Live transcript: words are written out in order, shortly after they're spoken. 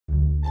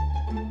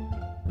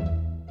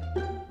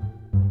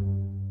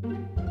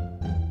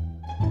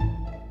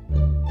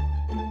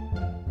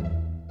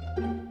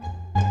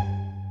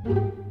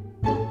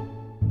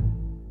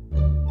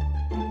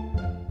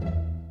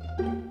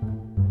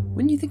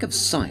think of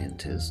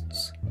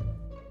scientists,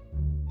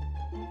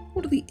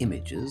 what are the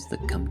images that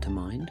come to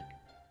mind?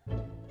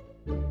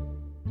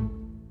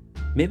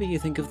 Maybe you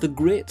think of the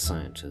great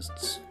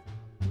scientists,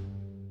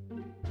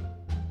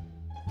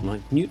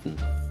 like Newton,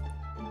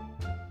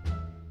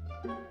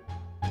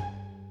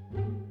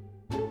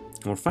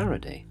 or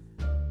Faraday,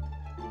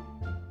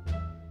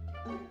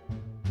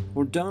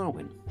 or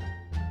Darwin,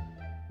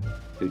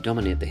 who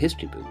dominate the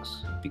history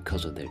books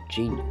because of their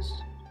genius.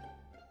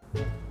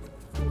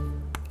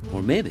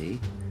 Or maybe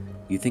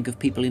you think of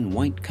people in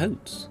white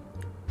coats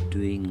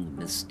doing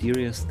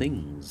mysterious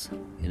things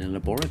in a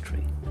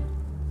laboratory.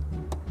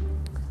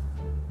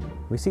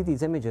 We see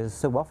these images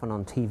so often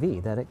on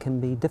TV that it can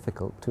be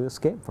difficult to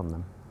escape from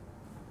them.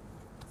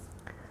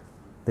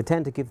 They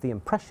tend to give the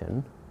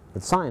impression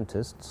that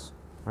scientists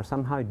are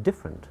somehow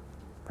different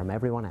from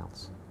everyone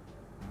else.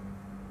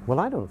 Well,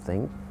 I don't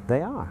think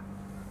they are.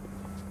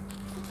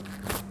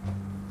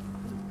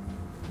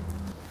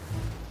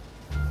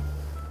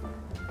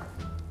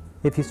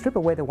 If you strip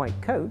away the white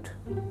coat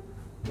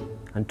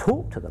and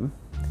talk to them,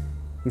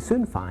 you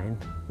soon find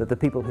that the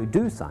people who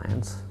do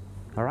science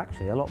are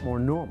actually a lot more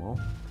normal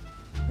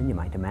than you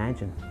might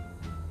imagine.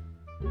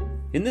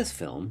 In this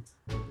film,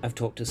 I've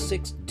talked to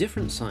 6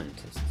 different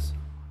scientists.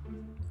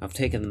 I've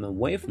taken them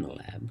away from the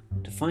lab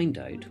to find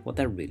out what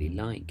they're really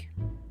like.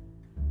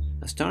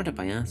 I started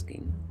by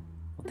asking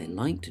what they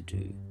like to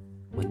do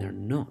when they're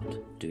not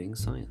doing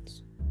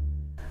science.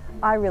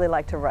 I really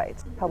like to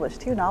write.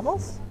 Published 2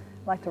 novels.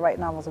 I like to write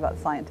novels about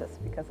scientists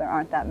because there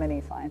aren't that many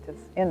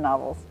scientists in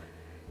novels,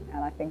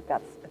 and I think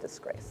that's a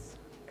disgrace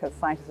because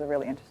scientists are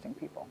really interesting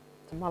people.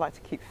 I like to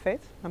keep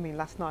fit. I mean,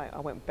 last night I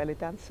went belly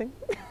dancing.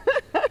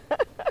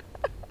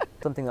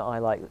 Something that I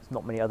like that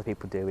not many other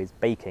people do is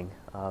baking.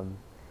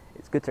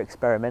 It's good to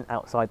experiment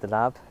outside the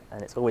lab,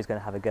 and it's always going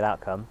to have a good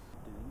outcome.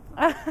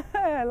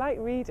 I like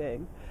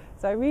reading,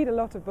 so I read a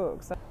lot of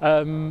books.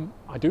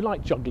 I do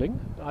like juggling.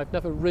 I've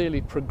never really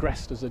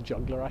progressed as a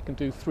juggler. I can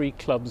do 3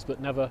 clubs, but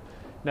never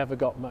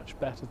got much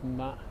better than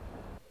that.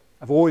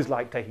 I've always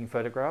liked taking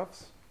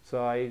photographs,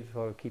 so I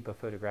sort of keep a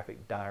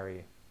photographic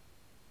diary.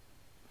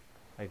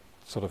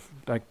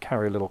 I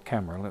carry a little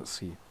camera. Let's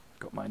see, I've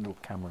got my little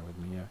camera with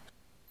me here.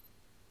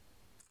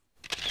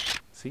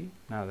 See,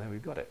 now there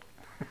we've got it.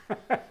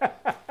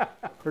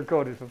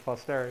 Recorded for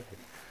posterity.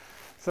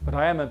 But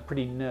I am a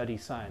pretty nerdy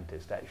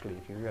scientist, actually,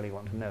 if you really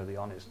want to know the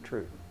honest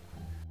truth.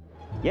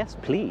 Yes,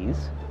 please.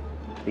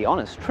 The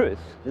honest truth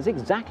is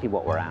exactly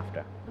what we're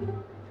after.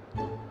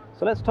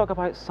 So let's talk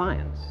about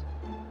science.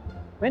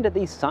 When did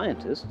these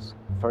scientists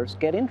first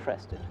get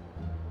interested?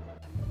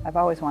 I've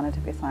always wanted to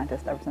be a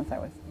scientist ever since I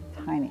was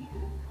tiny.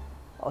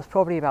 I was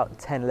probably about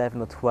 10,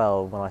 11 or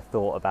 12 when I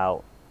thought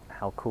about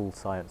how cool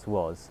science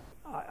was.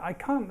 I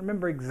can't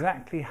remember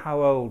exactly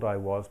how old I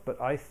was, but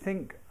I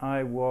think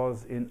I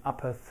was in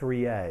upper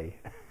 3A,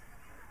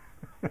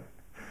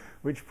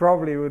 which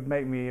probably would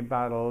make me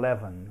about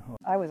 11.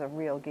 I was a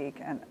real geek,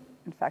 and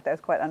in fact I was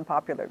quite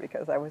unpopular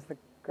because I was the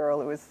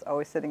girl who was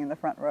always sitting in the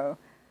front row,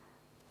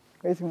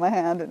 raising my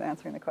hand and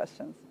answering the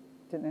questions.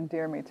 It didn't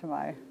endear me to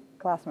my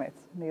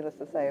classmates, needless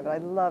to say, but I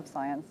love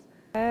science.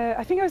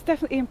 I think I was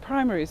definitely in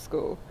primary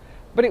school,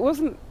 but it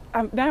wasn't.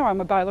 Now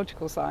I'm a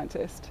biological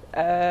scientist,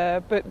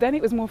 but then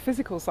it was more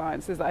physical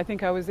sciences that I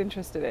think I was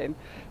interested in.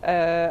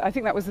 I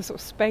think that was the sort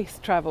of space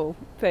travel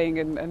thing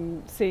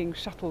and seeing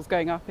shuttles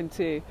going up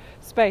into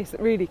space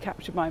that really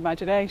captured my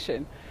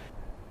imagination.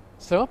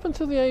 So up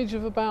until the age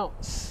of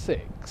about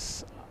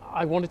 6,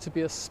 I wanted to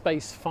be a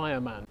space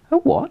fireman. A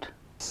what?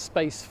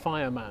 Space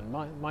fireman.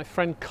 My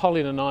friend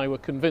Colin and I were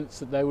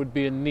convinced that there would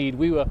be a need.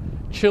 We were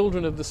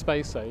children of the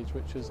space age,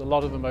 which is a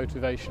lot of the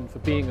motivation for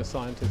being a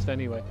scientist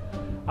anyway.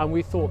 And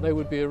we thought there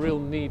would be a real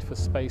need for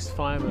space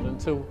firemen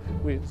until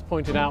it was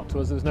pointed out to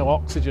us there was no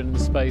oxygen in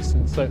space,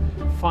 and so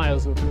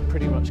fires were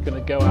pretty much going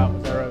to go out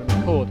of their own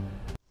accord.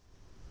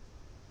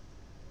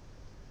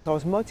 I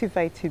was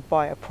motivated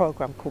by a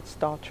program called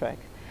Star Trek.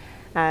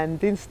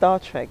 And in Star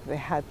Trek, they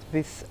had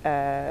this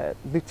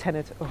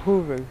Lieutenant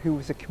Uhuru, who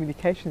was a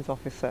communications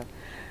officer.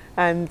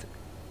 And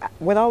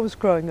when I was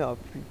growing up,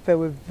 there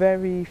were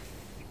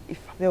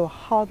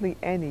hardly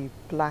any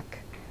black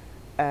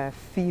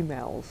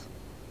females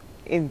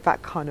in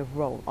that kind of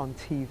role on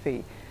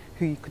TV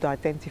who you could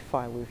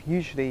identify with.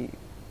 Usually,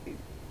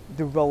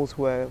 the roles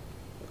were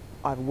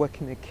either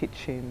working in the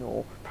kitchen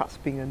or perhaps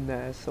being a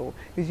nurse, or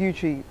it was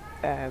usually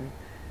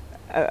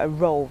a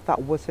role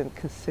that wasn't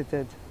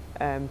considered.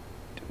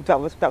 That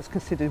was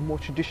considered more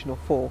traditional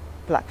for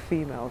black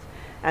females,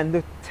 and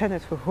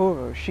Lieutenant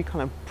Uhuru, she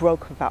kind of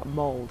broke that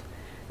mould,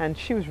 and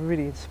she was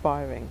really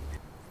inspiring.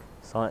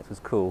 Science was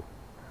cool.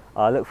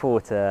 I look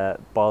forward to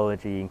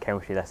biology and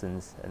chemistry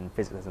lessons and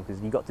physics lessons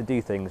because you got to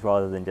do things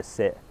rather than just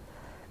sit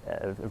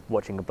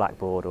watching a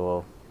blackboard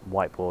or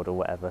whiteboard or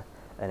whatever,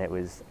 and it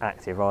was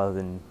active rather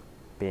than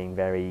being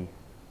very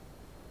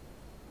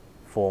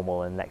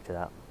formal and lectured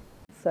at.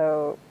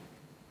 So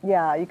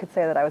yeah, you could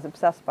say that I was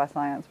obsessed by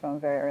science from a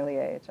very early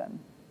age,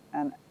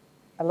 and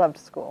I loved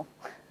school,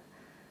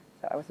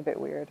 so I was a bit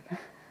weird.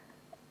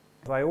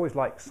 I always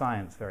liked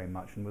science very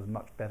much and was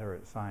much better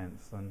at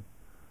science than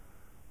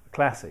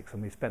classics,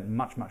 and we spent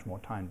much more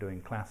time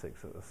doing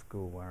classics at the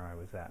school where I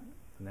was at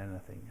than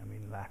anything. I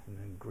mean, Latin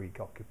and Greek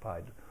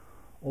occupied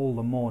all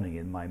the morning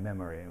in my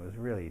memory. It was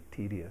really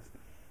tedious.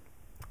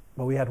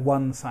 But we had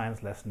one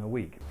science lesson a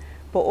week.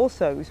 But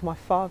also, it was my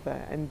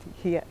father, and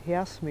he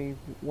asked me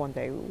one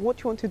day, what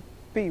do you want to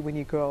be when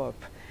you grow up?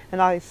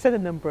 And I said a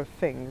number of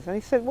things, and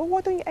he said, well,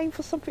 why don't you aim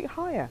for something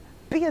higher?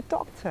 Be a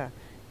doctor,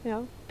 you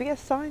know, be a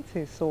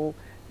scientist,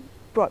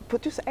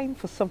 but just aim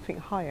for something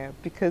higher,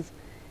 because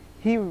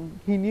he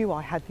knew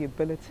I had the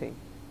ability,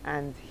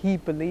 and he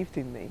believed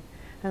in me.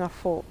 And I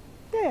thought,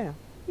 yeah,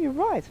 you're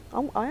right,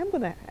 I am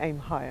going to aim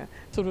higher.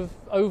 Sort of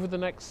over the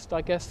next,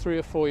 I guess, 3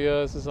 or 4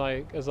 years as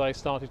I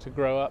started to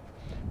grow up,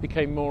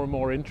 became more and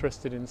more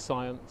interested in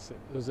science.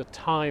 There was a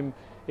time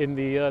in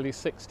the early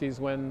 60s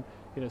when,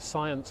 you know,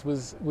 science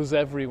was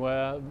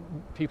everywhere.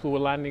 People were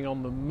landing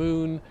on the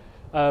moon.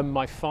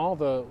 My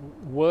father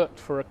worked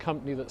for a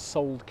company that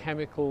sold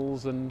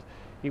chemicals, and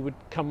he would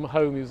come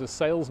home, he was a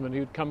salesman, he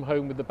would come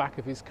home with the back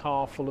of his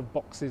car full of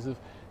boxes of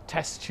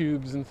test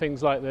tubes and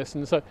things like this.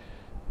 And so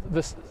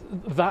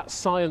that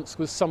science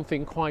was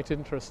something quite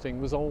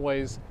interesting, was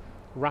always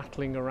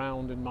rattling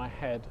around in my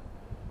head.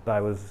 I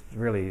was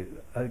really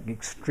an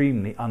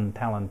extremely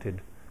untalented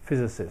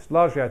physicist,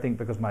 largely I think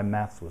because my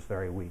maths was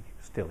very weak,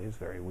 still is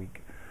very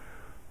weak.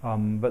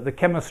 But the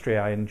chemistry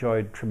I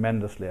enjoyed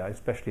tremendously. I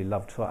especially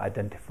loved sort of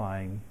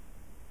identifying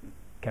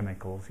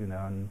chemicals, you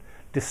know, and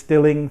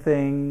distilling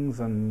things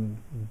and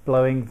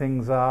blowing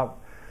things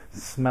up,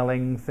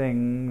 smelling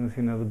things,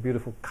 you know, the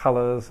beautiful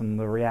colours and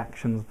the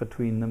reactions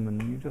between them,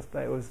 and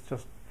it was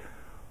just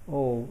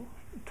all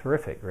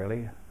terrific,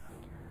 really.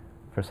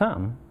 For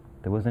some,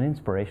 there was an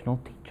inspirational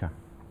teacher.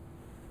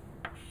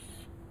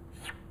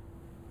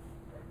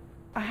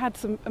 I had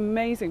some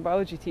amazing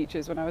biology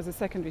teachers when I was at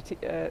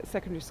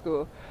secondary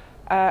school,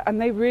 and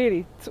they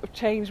really sort of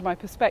changed my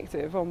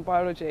perspective on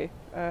biology,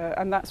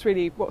 and that's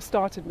really what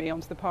started me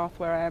onto the path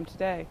where I am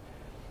today.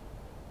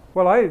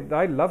 Well,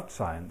 I loved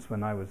science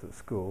when I was at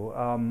school,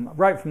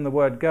 right from the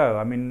word go.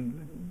 I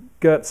mean,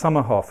 Gert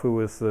Sommerhoff, who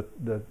was the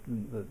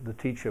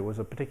teacher, was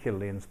a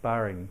particularly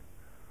inspiring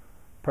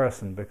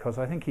person, because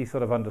I think he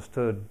sort of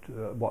understood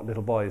what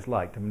little boys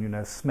liked. I mean, you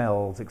know,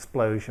 smells,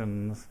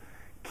 explosions,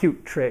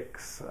 cute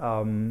tricks,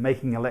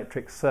 making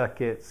electric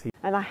circuits.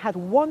 And I had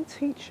one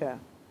teacher,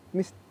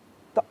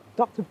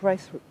 Dr.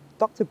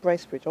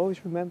 Bracebridge, I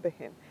always remember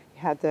him. He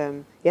had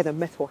a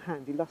metal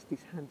hand, he lost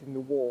his hand in the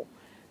war,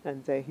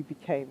 and he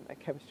became a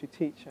chemistry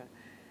teacher.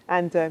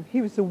 And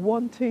he was the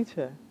one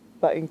teacher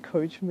that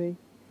encouraged me.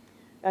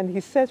 And he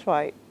said,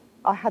 right,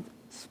 I had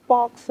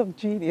sparks of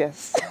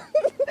genius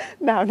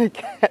now and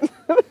again,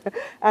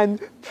 and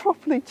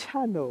properly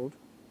channeled,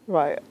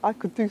 right, I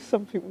could do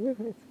something with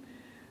it.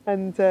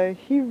 And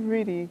he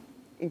really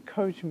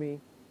encouraged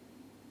me,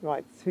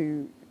 right,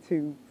 to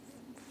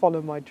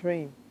follow my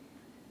dream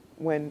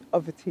when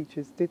other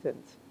teachers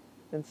didn't.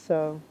 And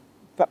so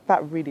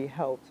that really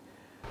helped.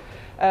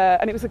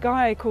 And it was a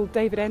guy called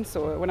David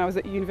Ensor when I was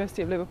at the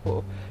University of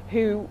Liverpool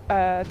who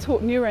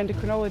taught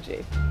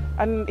neuroendocrinology,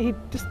 and he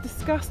just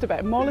discussed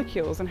about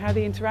molecules and how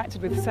they interacted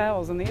with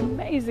cells and the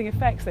amazing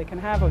effects they can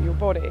have on your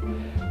body.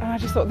 And I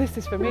just thought, this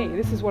is for me,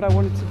 this is what I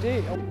wanted to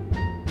do.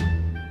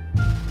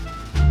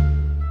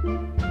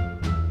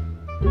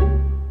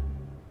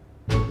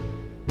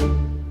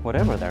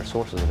 Whatever their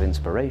sources of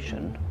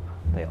inspiration,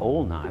 they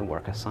all now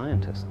work as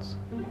scientists,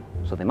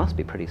 so they must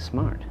be pretty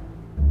smart.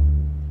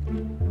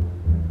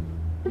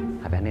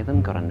 Have any of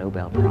them got a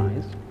Nobel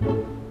Prize?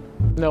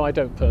 No, I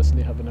don't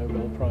personally have a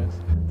Nobel Prize.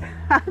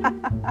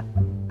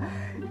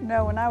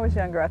 No, when I was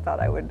younger, I thought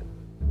I would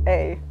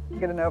A,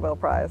 get a Nobel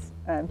Prize,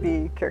 and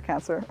B, cure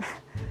cancer.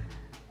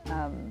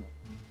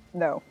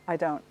 No, I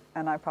don't,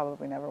 and I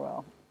probably never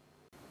will.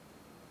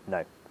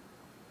 No.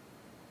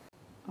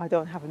 I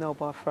don't have a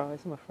Nobel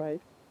Prize, I'm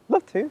afraid.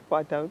 Love to, but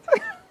I don't.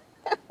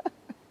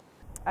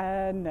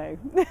 No.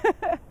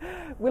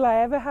 Will I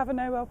ever have a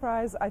Nobel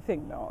Prize? I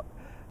think not.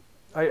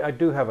 I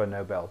do have a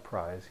Nobel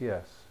Prize,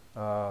 yes.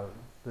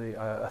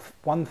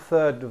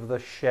 1/3 of the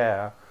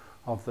share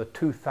of the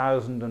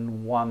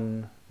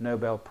 2001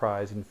 Nobel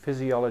Prize in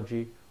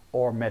Physiology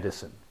or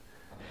Medicine.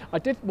 I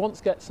did once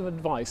get some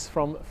advice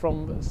from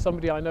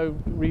somebody I know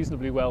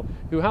reasonably well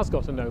who has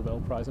got a Nobel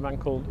Prize, a man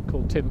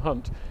called Tim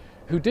Hunt,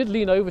 who did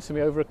lean over to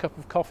me over a cup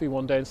of coffee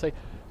one day and say,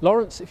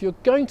 "Lawrence, if you're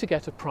going to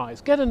get a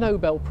prize, get a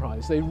Nobel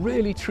Prize. They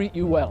really treat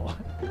you well."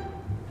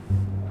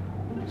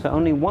 So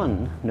only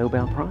one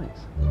Nobel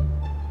Prize.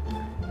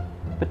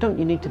 But don't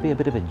you need to be a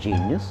bit of a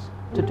genius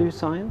to do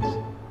science?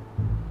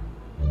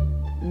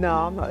 No,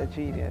 I'm not a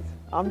genius.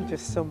 I'm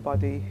just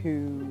somebody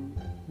who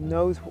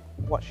knows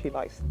what she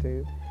likes to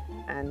do,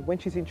 and when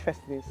she's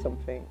interested in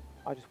something,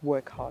 I just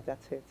work hard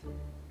at it,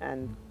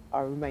 and I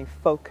remain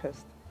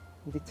focused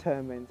and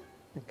determined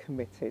and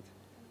committed,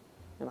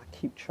 and I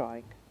keep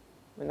trying,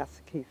 and that's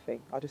the key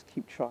thing. I just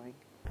keep trying.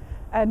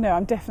 No,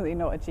 I'm definitely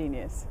not a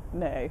genius,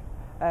 no.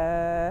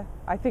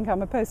 I think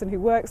I'm a person who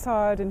works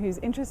hard and who's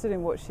interested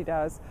in what she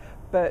does,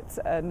 but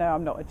no,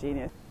 I'm not a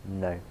genius.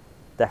 No,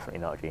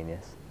 definitely not a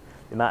genius.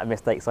 The amount of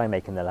mistakes I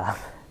make in the lab.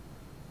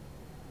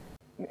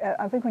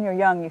 I think when you're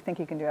young, you think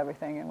you can do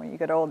everything, and when you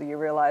get older, you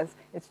realize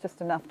it's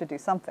just enough to do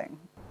something.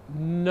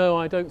 No,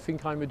 I don't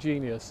think I'm a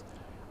genius.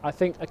 I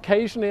think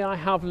occasionally I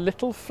have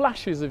little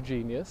flashes of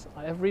genius.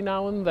 Every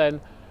now and then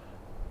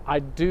I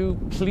do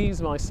please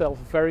myself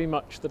very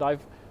much that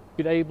I've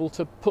been able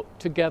to put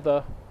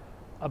together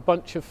a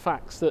bunch of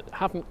facts that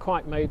haven't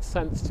quite made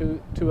sense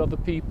to other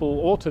people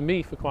or to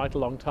me for quite a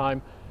long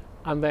time,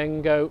 and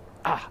then go,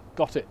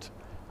 got it.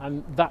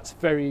 And that's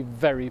very,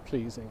 very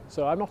pleasing.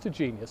 So I'm not a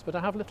genius, but I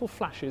have little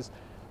flashes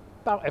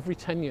about every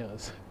 10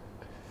 years.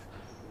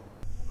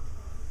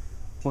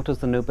 What does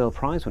the Nobel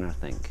Prize winner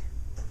think?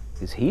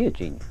 Is he a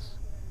genius?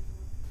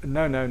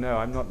 No,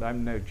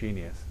 I'm no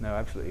genius. No,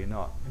 absolutely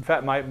not. In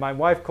fact, my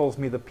wife calls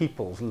me the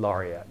People's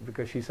Laureate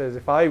because she says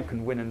if I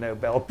can win a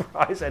Nobel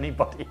Prize,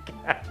 anybody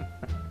can.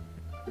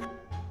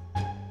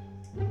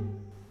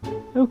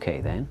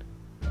 Okay then.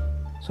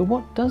 So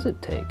what does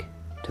it take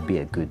to be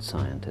a good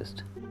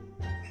scientist?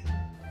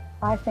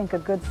 I think a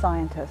good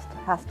scientist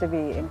has to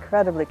be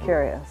incredibly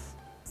curious.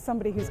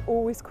 Somebody who's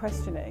always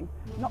questioning,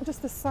 not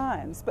just the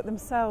science, but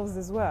themselves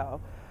as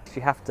well.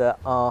 You have to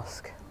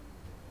ask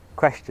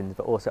questions,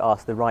 but also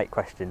ask the right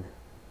question.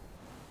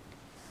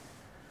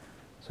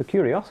 So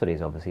curiosity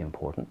is obviously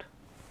important.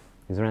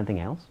 Is there anything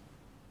else?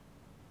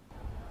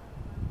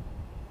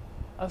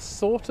 A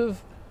sort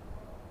of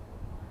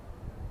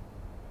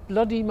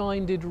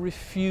bloody-minded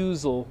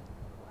refusal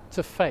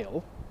to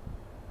fail.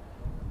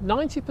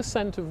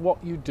 90% of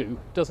what you do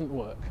doesn't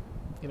work.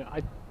 You know,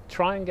 I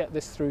try and get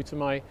this through to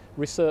my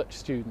research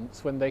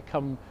students when they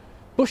come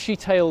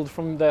bushy-tailed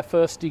from their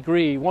first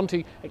degree,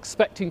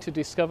 expecting to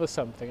discover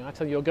something. I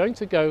tell you, you're going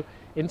to go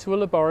into a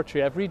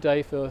laboratory every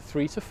day for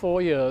 3 to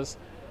 4 years,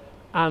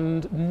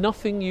 and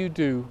nothing you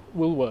do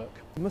will work.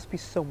 You must be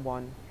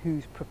someone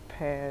who's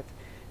prepared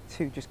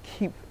to just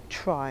keep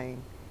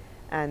trying,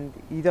 and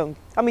you don't,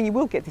 I mean, you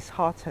will get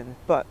disheartened,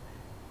 but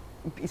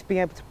it's being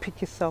able to pick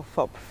yourself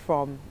up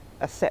from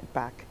a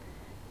setback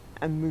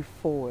and move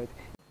forward.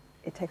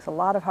 It takes a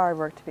lot of hard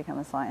work to become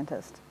a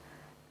scientist,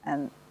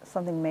 and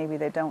something maybe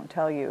they don't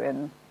tell you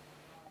in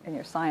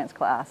your science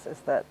class is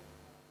that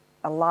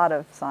a lot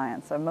of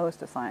science, or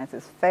most of science,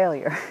 is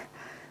failure.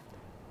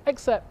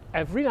 Except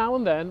every now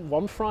and then,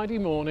 one Friday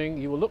morning,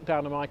 you will look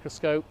down a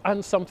microscope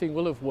and something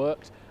will have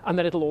worked, and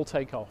then it'll all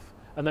take off,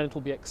 and then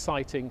it'll be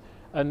exciting,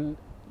 and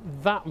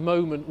that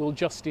moment will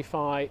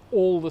justify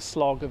all the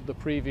slog of the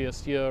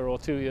previous year or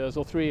 2 years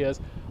or 3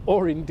 years,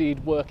 or indeed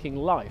working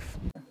life.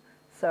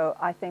 So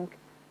I think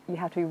you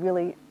have to be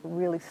really,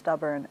 really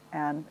stubborn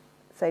and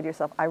say to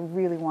yourself, I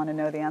really want to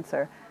know the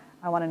answer.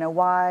 I want to know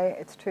why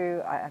it's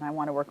true, and I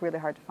want to work really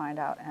hard to find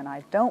out. And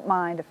I don't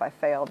mind if I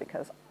fail,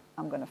 because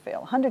I'm going to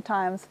fail 100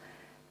 times.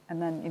 And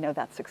then, you know,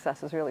 that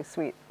success is really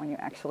sweet when you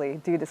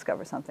actually do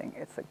discover something.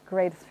 It's the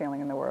greatest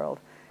feeling in the world.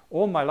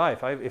 All my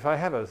life, if I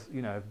have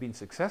been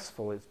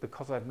successful, it's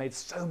because I've made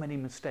so many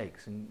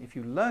mistakes. And if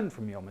you learn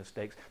from your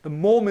mistakes, the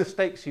more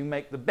mistakes you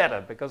make, the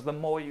better, because the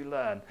more you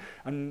learn.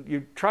 And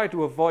you try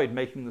to avoid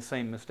making the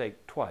same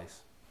mistake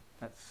twice.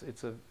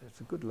 It's a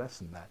good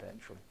lesson, that,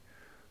 actually.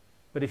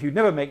 But if you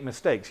never make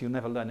mistakes, you'll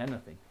never learn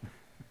anything.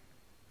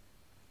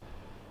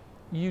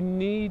 You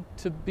need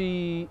to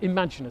be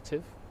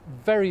imaginative,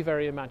 very,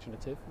 very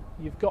imaginative.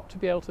 You've got to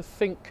be able to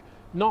think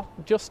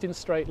not just in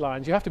straight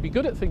lines. You have to be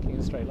good at thinking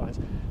in straight lines,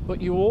 but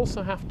you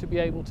also have to be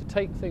able to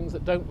take things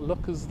that don't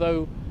look as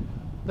though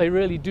they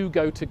really do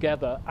go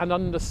together and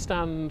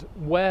understand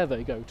where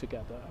they go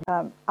together.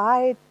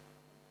 I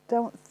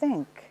don't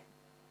think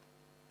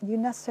you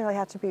necessarily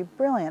have to be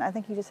brilliant. I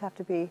think you just have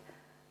to be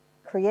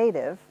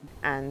creative.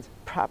 And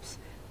perhaps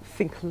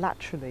think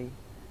laterally.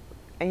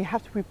 And you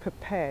have to be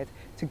prepared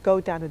to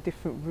go down a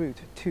different route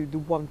to the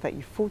one that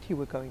you thought you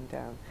were going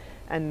down,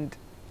 and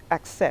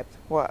accept,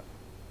 well,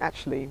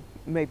 actually,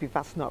 maybe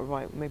that's not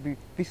right, maybe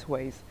this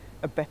way's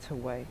a better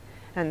way.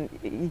 And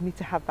you need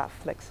to have that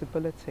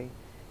flexibility.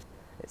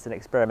 It's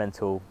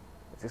experimental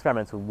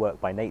work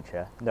by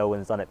nature. No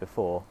one's done it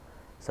before,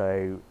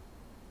 so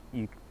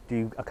you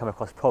do come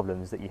across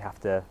problems that you have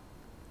to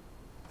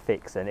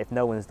fix, and if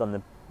no one's done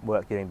the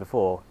work you're doing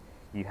before,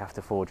 you have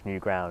to forge new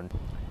ground.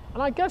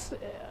 And I guess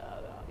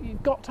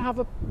you've got to have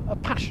a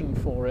passion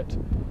for it,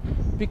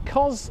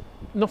 because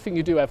nothing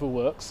you do ever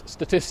works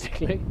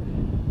statistically,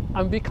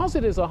 and because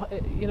it is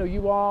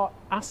you are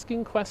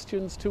asking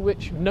questions to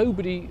which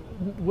nobody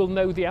will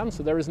know the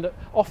answer. There is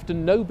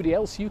often nobody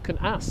else you can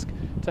ask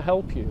to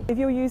help you. If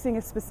you're using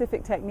a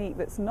specific technique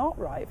that's not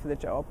right for the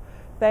job,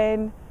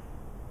 then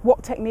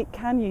what technique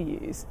can you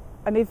use?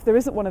 And if there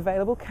isn't one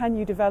available, can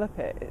you develop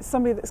it? It's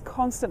somebody that's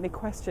constantly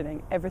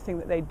questioning everything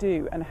that they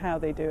do and how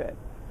they do it.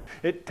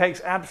 It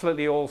takes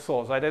absolutely all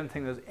sorts. I don't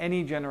think there's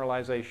any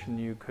generalization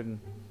you can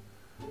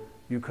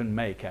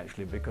make,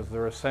 actually, because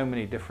there are so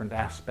many different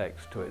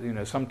aspects to it. You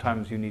know,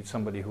 sometimes you need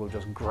somebody who will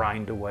just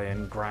grind away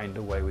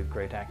with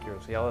great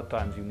accuracy. Other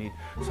times you need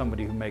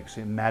somebody who makes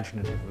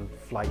imaginative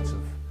flights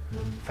of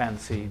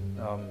fancy.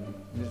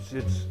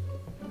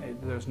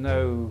 There's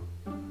no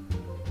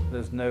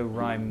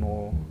rhyme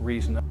or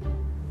reason.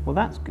 Well,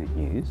 that's good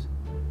news.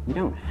 You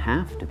don't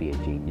have to be a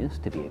genius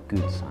to be a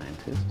good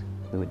scientist,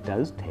 though it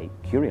does take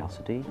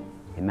curiosity,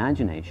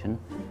 imagination,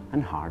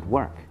 and hard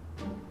work.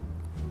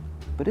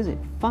 But is it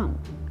fun?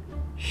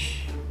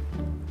 Shh.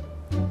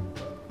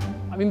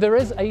 I mean, there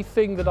is a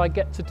thing that I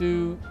get to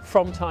do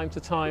from time to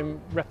time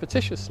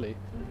repetitiously,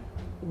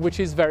 which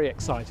is very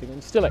exciting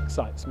and still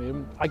excites me.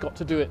 And I got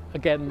to do it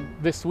again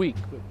this week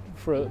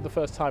for the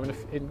first time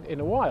in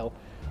a while,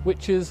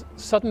 which is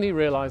suddenly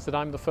realize that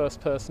I'm the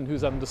first person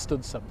who's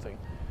understood something.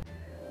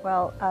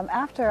 Well,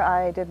 after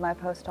I did my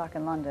postdoc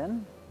in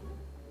London,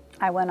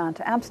 I went on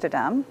to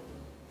Amsterdam.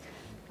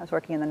 I was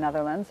working in the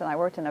Netherlands, and I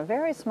worked in a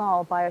very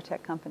small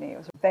biotech company.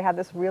 They had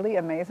this really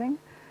amazing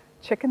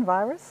chicken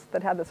virus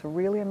that had this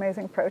really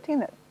amazing protein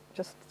that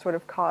just sort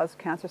of caused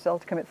cancer cells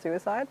to commit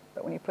suicide,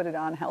 but when you put it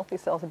on healthy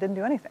cells, it didn't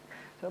do anything.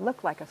 So it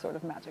looked like a sort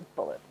of magic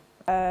bullet.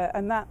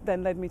 And that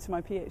then led me to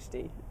my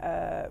PhD.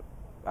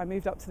 I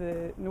moved up to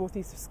the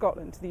northeast of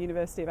Scotland, to the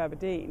University of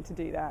Aberdeen, to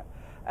do that.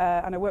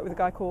 And I worked with a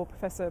guy called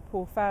Professor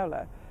Paul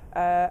Fowler.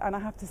 And I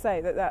have to say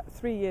that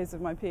 3 years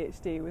of my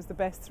PhD was the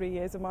best 3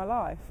 years of my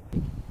life.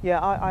 Yeah,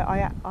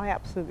 I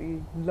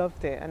absolutely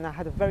loved it, and I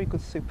had a very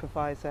good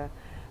supervisor.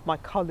 My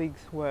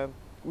colleagues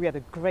we had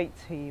a great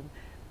team,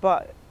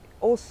 but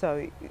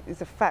also it's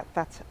the fact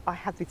that I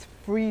had this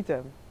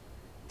freedom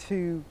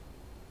to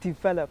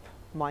develop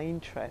my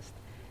interest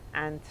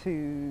and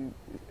to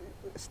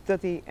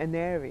study an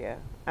area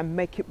and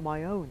make it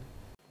my own.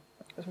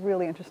 It was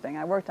really interesting.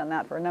 I worked on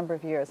that for a number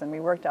of years, and we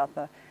worked out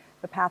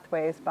the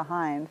pathways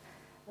behind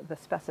the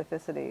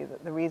specificity,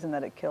 the reason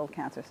that it killed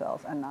cancer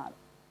cells and not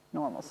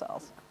normal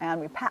cells. And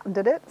we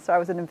patented it, so I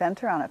was an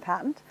inventor on a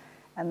patent.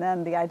 And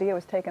then the idea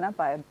was taken up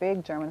by a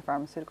big German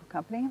pharmaceutical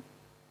company.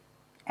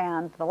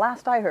 And the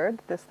last I heard,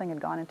 this thing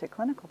had gone into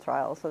clinical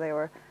trials, so they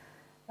were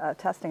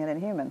testing it in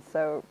humans.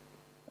 So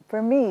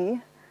for me,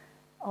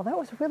 although it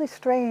was a really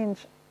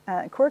strange,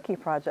 quirky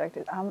project,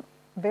 I'm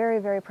very,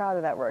 very proud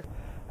of that work.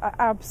 I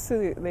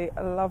absolutely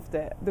loved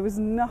it. There was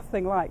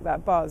nothing like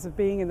that buzz of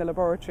being in the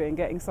laboratory and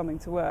getting something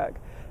to work.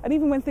 And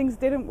even when things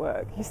didn't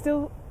work, you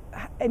still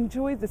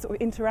enjoyed the sort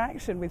of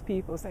interaction with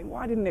people saying,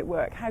 why didn't it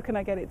work? How can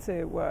I get it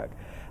to work?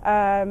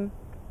 And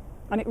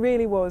it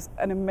really was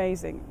an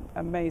amazing,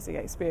 amazing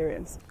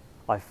experience.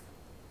 I've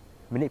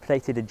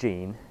manipulated a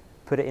gene,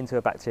 put it into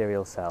a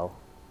bacterial cell,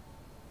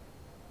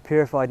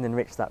 purified and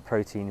enriched that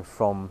protein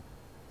from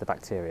the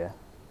bacteria.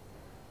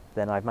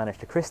 Then I've managed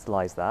to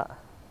crystallize that,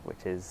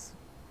 which is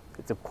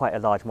quite a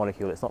large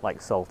molecule. It's not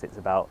like salt, it's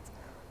about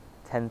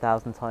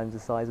 10,000 times the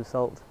size of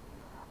salt.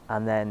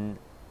 And then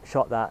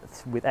shot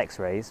that with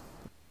X-rays.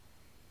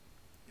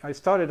 I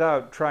started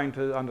out trying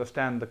to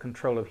understand the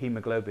control of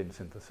hemoglobin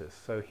synthesis.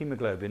 So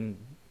hemoglobin,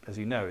 as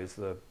you know, is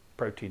the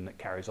protein that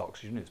carries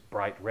oxygen. It's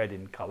bright red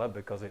in color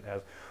because it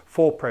has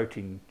 4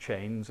 protein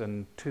chains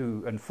and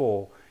 2 and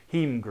 4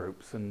 heme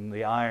groups, and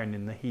the iron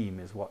in the heme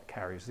is what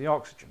carries the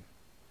oxygen.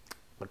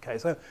 Okay,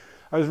 so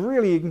I was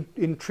really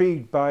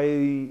intrigued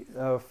by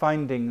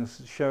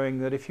findings showing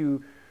that if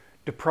you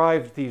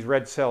deprived these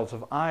red cells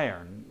of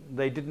iron,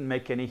 they didn't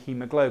make any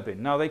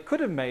hemoglobin. Now they could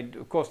have made,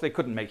 of course they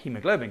couldn't make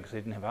hemoglobin because they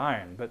didn't have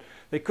iron, but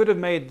they could have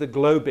made the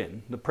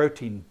globin, the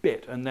protein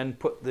bit, and then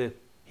put the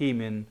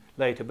heme in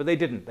later, but they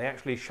didn't. They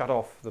actually shut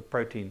off the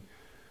protein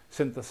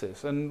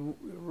synthesis. And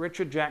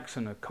Richard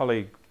Jackson, a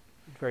colleague,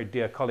 very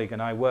dear colleague,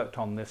 and I worked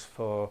on this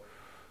for,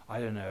 I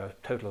don't know,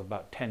 a total of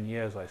about 10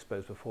 years, I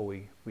suppose, before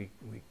we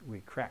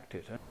cracked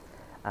it.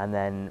 And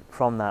then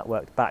from that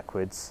worked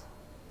backwards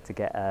to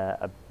get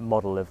a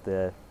model of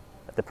the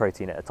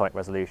protein at atomic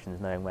resolutions,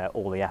 knowing where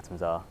all the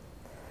atoms are.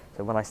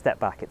 So when I step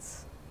back,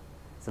 it's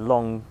a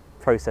long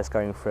process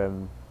going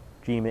from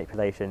gene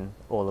manipulation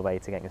all the way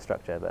to getting a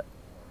structure, but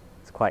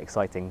it's quite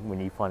exciting when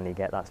you finally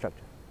get that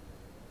structure.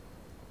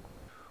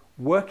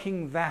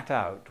 Working that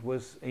out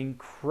was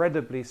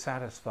incredibly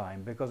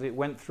satisfying because it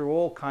went through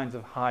all kinds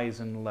of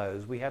highs and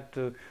lows. We had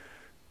to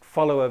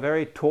follow a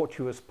very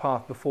tortuous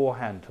path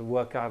beforehand to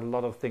work out a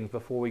lot of things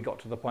before we got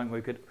to the point where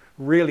we could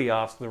really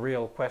ask the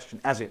real question,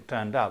 as it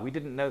turned out. We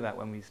didn't know that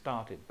when we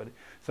started, but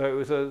so it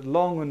was a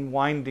long and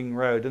winding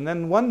road. And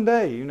then one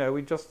day, you know,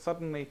 we just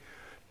suddenly,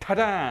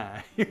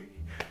 ta-da!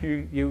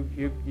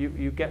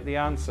 you get the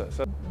answer.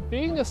 So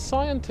Being a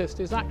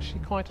scientist is actually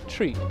quite a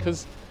treat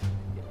because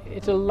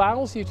it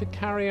allows you to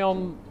carry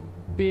on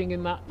being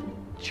in that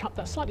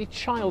slightly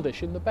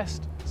childish, in the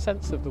best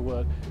sense of the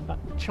word, that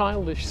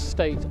childish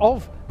state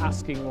of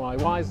asking why.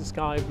 Why is the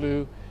sky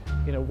blue?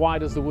 You know, why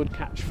does the wood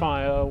catch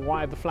fire?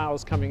 Why are the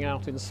flowers coming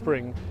out in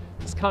spring?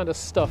 This kind of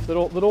stuff that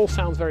all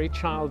sounds very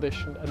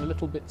childish and a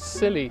little bit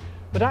silly,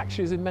 but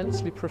actually is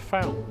immensely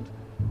profound.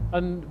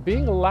 And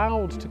being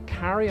allowed to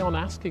carry on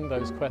asking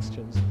those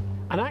questions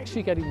and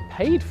actually getting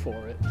paid for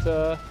it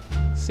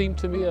seemed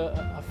to me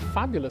a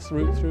fabulous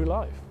route through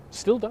life.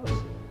 Still does.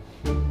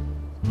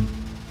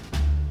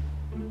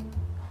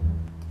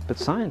 But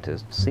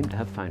scientists seem to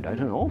have found out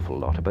an awful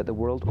lot about the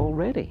world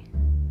already.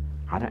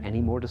 Are there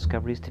any more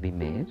discoveries to be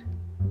made?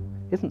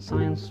 Isn't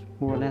science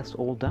more or less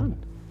all done?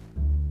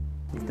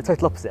 It's the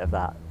total opposite of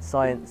that.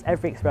 Science,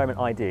 every experiment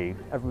I do,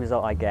 every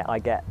result I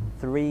get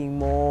 3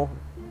 more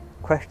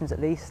questions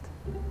at least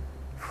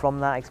from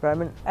that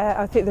experiment.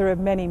 I think there are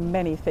many,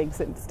 many things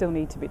that still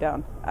need to be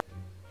done.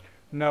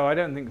 No, I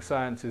don't think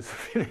science is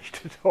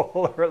finished at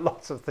all. There are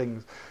lots of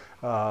things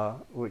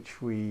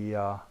which we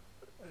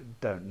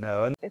don't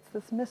know. And It's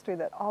this mystery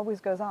that always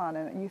goes on,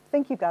 and you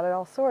think you got it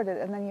all sorted,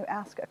 and then you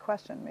ask a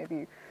question.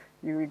 Maybe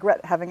you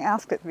regret having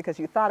asked it because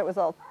you thought it was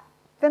all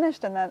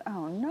finished, and then,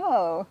 oh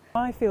no.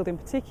 My field in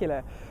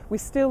particular, we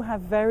still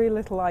have very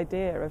little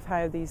idea of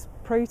how these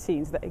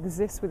proteins that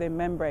exist within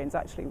membranes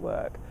actually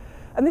work.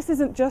 And this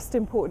isn't just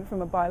important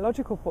from a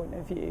biological point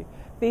of view.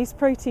 These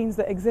proteins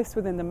that exist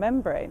within the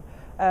membrane,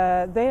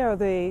 they are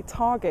the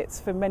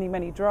targets for many,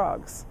 many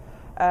drugs.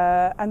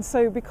 And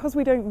so because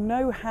we don't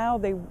know how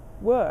they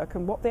work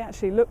and what they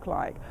actually look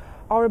like,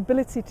 our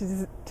ability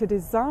to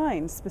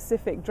design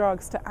specific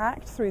drugs to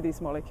act through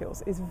these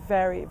molecules is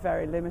very,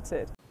 very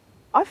limited.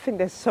 I think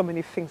there's so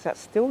many things that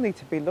still need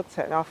to be looked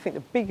at, and I think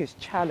the biggest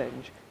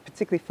challenge,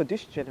 particularly for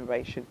this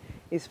generation,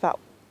 is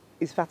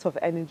that of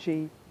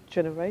energy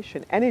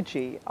generation.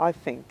 Energy, I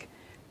think,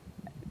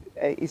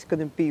 is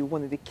going to be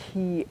one of the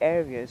key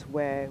areas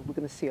where we're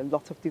going to see a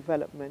lot of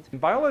development. in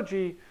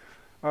biology,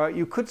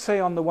 you could say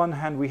on the one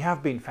hand we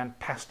have been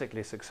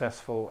fantastically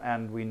successful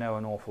and we know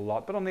an awful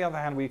lot, but on the other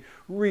hand we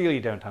really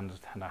don't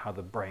understand how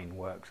the brain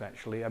works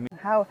actually. I mean,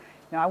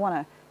 I want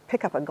to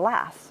pick up a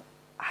glass.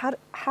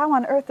 How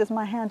on earth does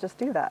my hand just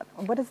do that?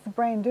 What is the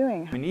brain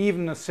doing? I mean,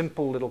 even a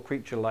simple little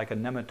creature like a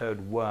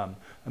nematode worm,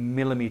 a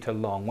millimetre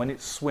long, when it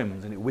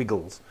swims and it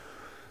wiggles,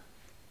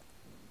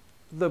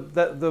 the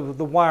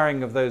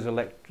wiring of those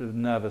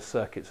nervous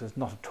circuits is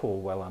not at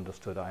all well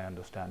understood, I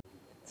understand.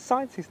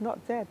 Science is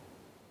not dead.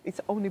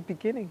 It's only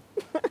beginning.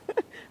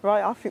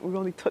 Right? I think we're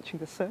only touching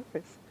the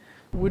surface.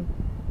 We're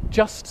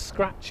just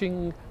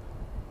scratching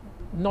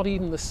not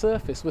even the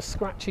surface, we're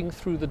scratching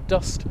through the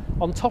dust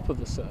on top of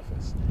the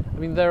surface. I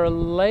mean, there are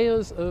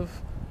layers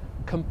of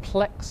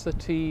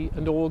complexity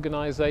and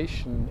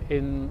organisation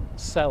in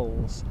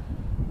cells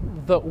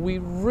that we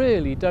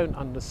really don't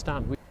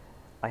understand.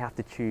 I have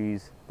to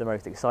choose the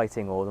most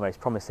exciting or the most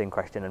promising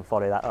question and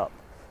follow that up.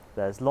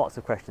 There's lots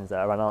of questions that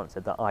are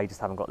unanswered that I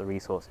just haven't got the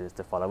resources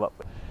to follow up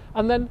with.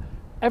 And then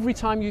every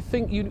time you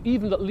think you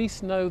even at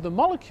least know the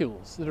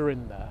molecules that are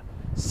in there,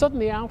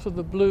 suddenly out of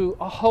the blue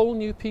a whole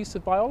new piece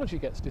of biology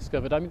gets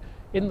discovered. I mean,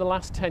 in the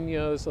last 10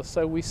 years or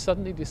so we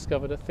suddenly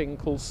discovered a thing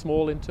called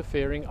small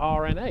interfering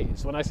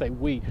RNAs. When I say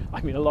we,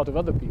 I mean a lot of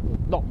other people,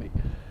 not me,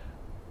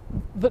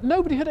 that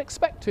nobody had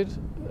expected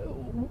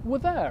were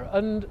there,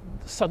 and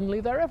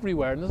suddenly they're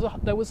everywhere, and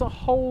there was a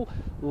whole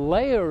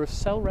layer of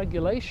cell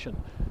regulation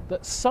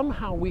that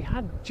somehow we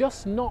had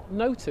just not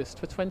noticed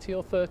for 20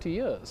 or 30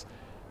 years.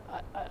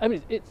 I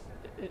mean,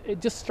 it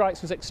just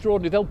strikes me as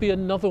extraordinary. There'll be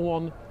another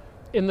one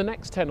in the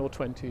next 10 or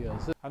 20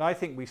 years. And I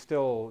think we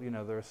still,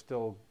 there are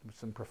still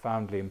some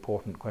profoundly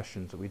important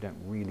questions that we don't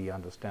really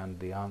understand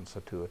the answer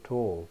to at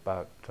all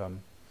about,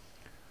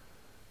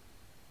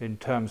 in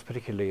terms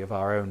particularly of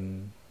our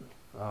own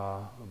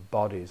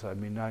bodies. I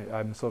mean,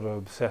 I'm sort of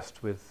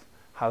obsessed with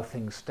how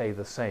things stay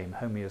the same.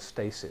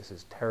 Homeostasis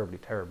is terribly,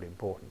 terribly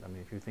important. I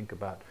mean, if you think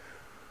about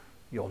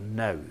your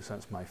nose,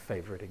 that's my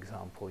favorite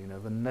example.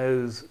 The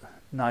nose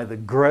neither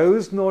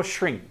grows nor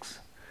shrinks.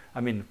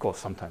 I mean, of course,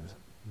 sometimes,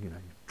 you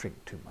drink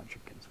too much,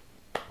 it gets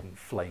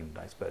inflamed,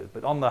 I suppose.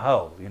 But on the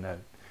whole,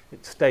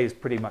 it stays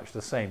pretty much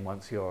the same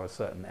once you're a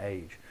certain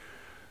age.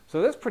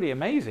 So that's pretty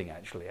amazing,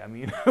 actually. I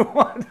mean,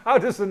 how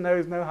does the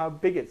nose know how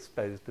big it's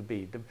supposed to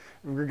be,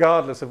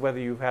 regardless of whether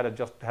you've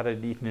just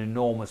eaten an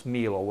enormous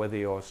meal or whether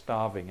you're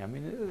starving? I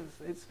mean,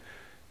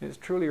 it's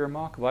truly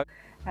remarkable.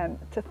 And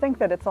to think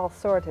that it's all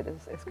sorted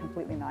is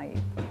completely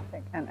naive, I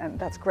think. And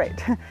that's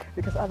great,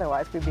 because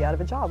otherwise we'd be out of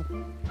a job.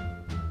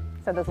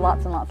 So there's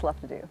lots and lots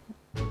left to do.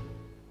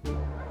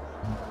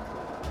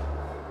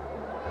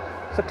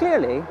 So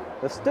clearly,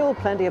 there's still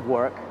plenty of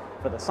work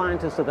for the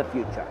scientists of the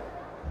future.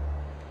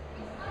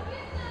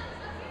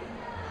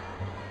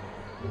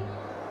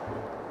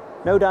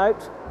 No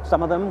doubt,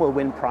 some of them will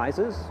win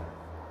prizes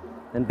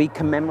and be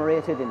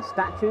commemorated in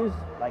statues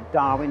like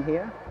Darwin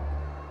here,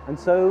 and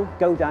so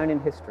go down in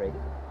history.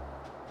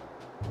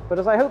 But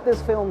as I hope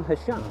this film has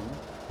shown,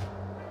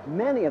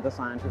 many of the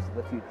scientists of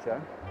the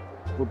future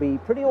will be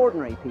pretty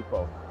ordinary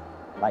people,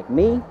 like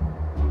me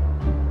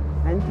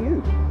and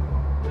you.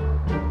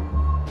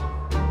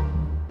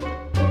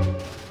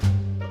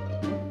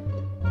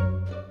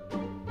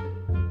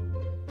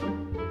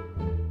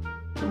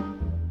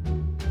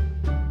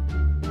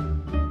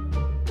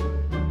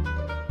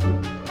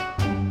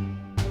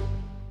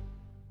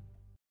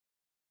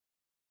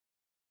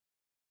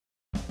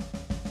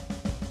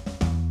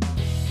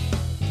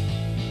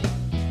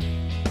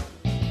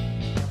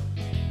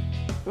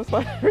 What's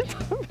my favourite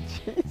type of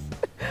cheese?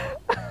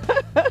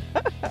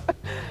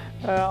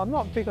 I'm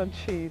not big on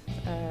cheese.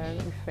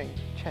 Let me think.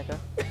 Cheddar.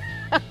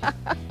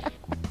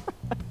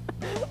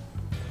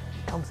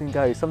 Comes and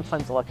goes.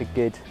 Sometimes I like a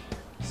good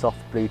soft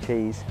blue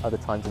cheese, other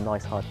times a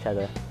nice hard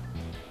cheddar.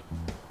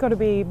 Got to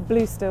be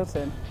blue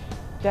Stilton.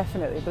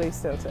 Definitely blue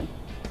Stilton,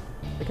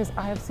 because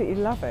I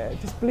absolutely love it.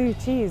 Just blue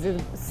cheese, the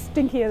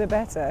stinkier the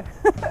better.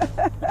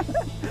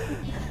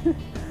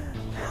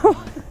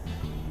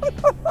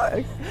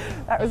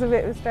 That was a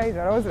bit of a strange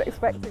one, I wasn't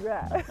expecting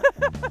that.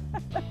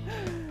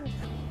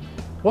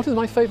 What is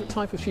my favourite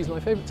type of cheese? My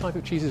favourite type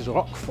of cheese is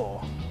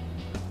Roquefort.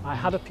 I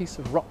had a piece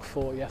of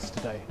Roquefort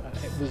yesterday and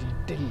it was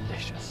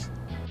delicious.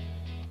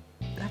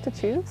 I have to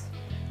choose?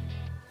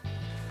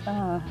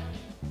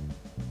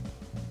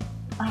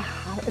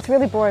 It's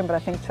really boring, but I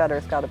think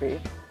cheddar's got to be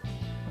a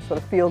sort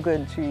of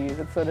feel-good cheese.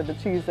 It's sort of the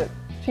cheese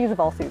of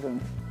all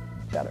seasons,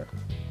 cheddar.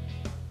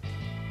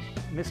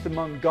 Mr.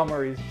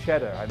 Montgomery's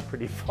cheddar I'm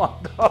pretty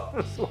fond of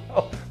as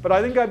well. But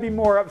I think I'd be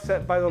more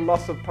upset by the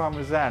loss of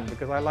Parmesan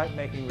because I like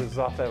making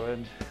risotto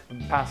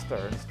and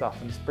pasta and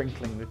stuff and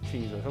sprinkling the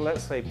cheese. So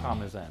let's say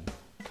Parmesan.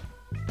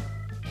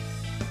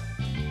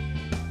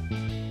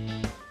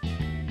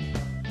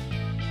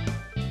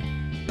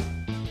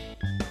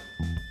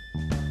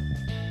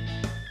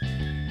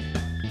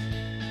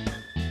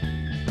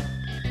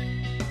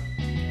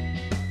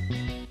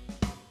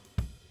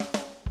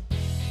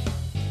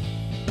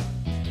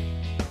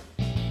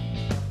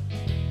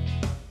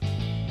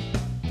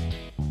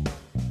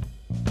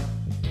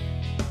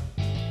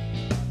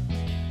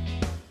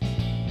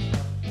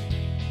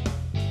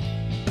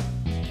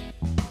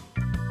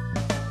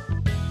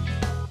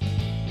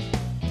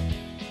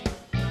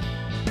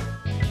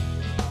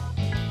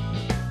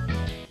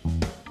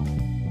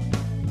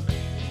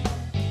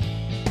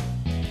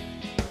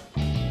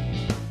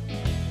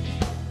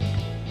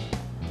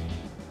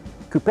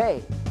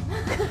 Coupé.